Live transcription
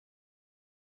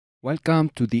Welcome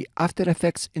to the After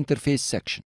Effects interface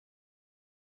section.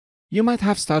 You might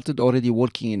have started already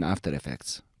working in After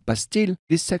Effects, but still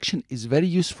this section is very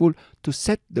useful to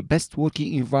set the best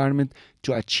working environment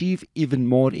to achieve even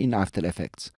more in After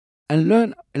Effects and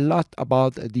learn a lot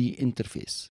about the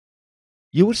interface.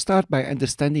 You will start by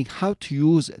understanding how to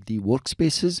use the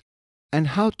workspaces and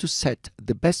how to set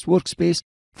the best workspace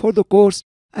for the course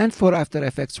and for After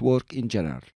Effects work in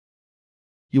general.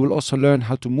 You will also learn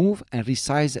how to move and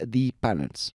resize the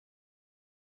panels.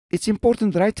 It's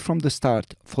important right from the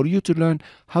start for you to learn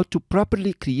how to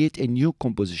properly create a new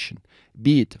composition,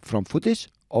 be it from footage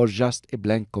or just a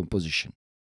blank composition.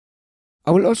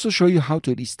 I will also show you how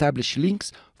to establish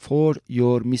links for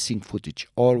your missing footage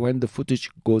or when the footage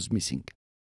goes missing.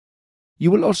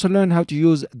 You will also learn how to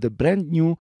use the brand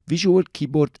new Visual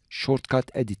Keyboard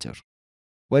Shortcut Editor,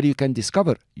 where you can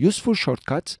discover useful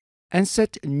shortcuts and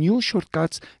set new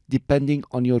shortcuts depending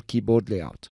on your keyboard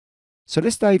layout. So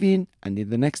let's dive in, and in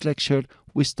the next lecture,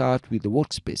 we start with the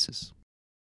workspaces.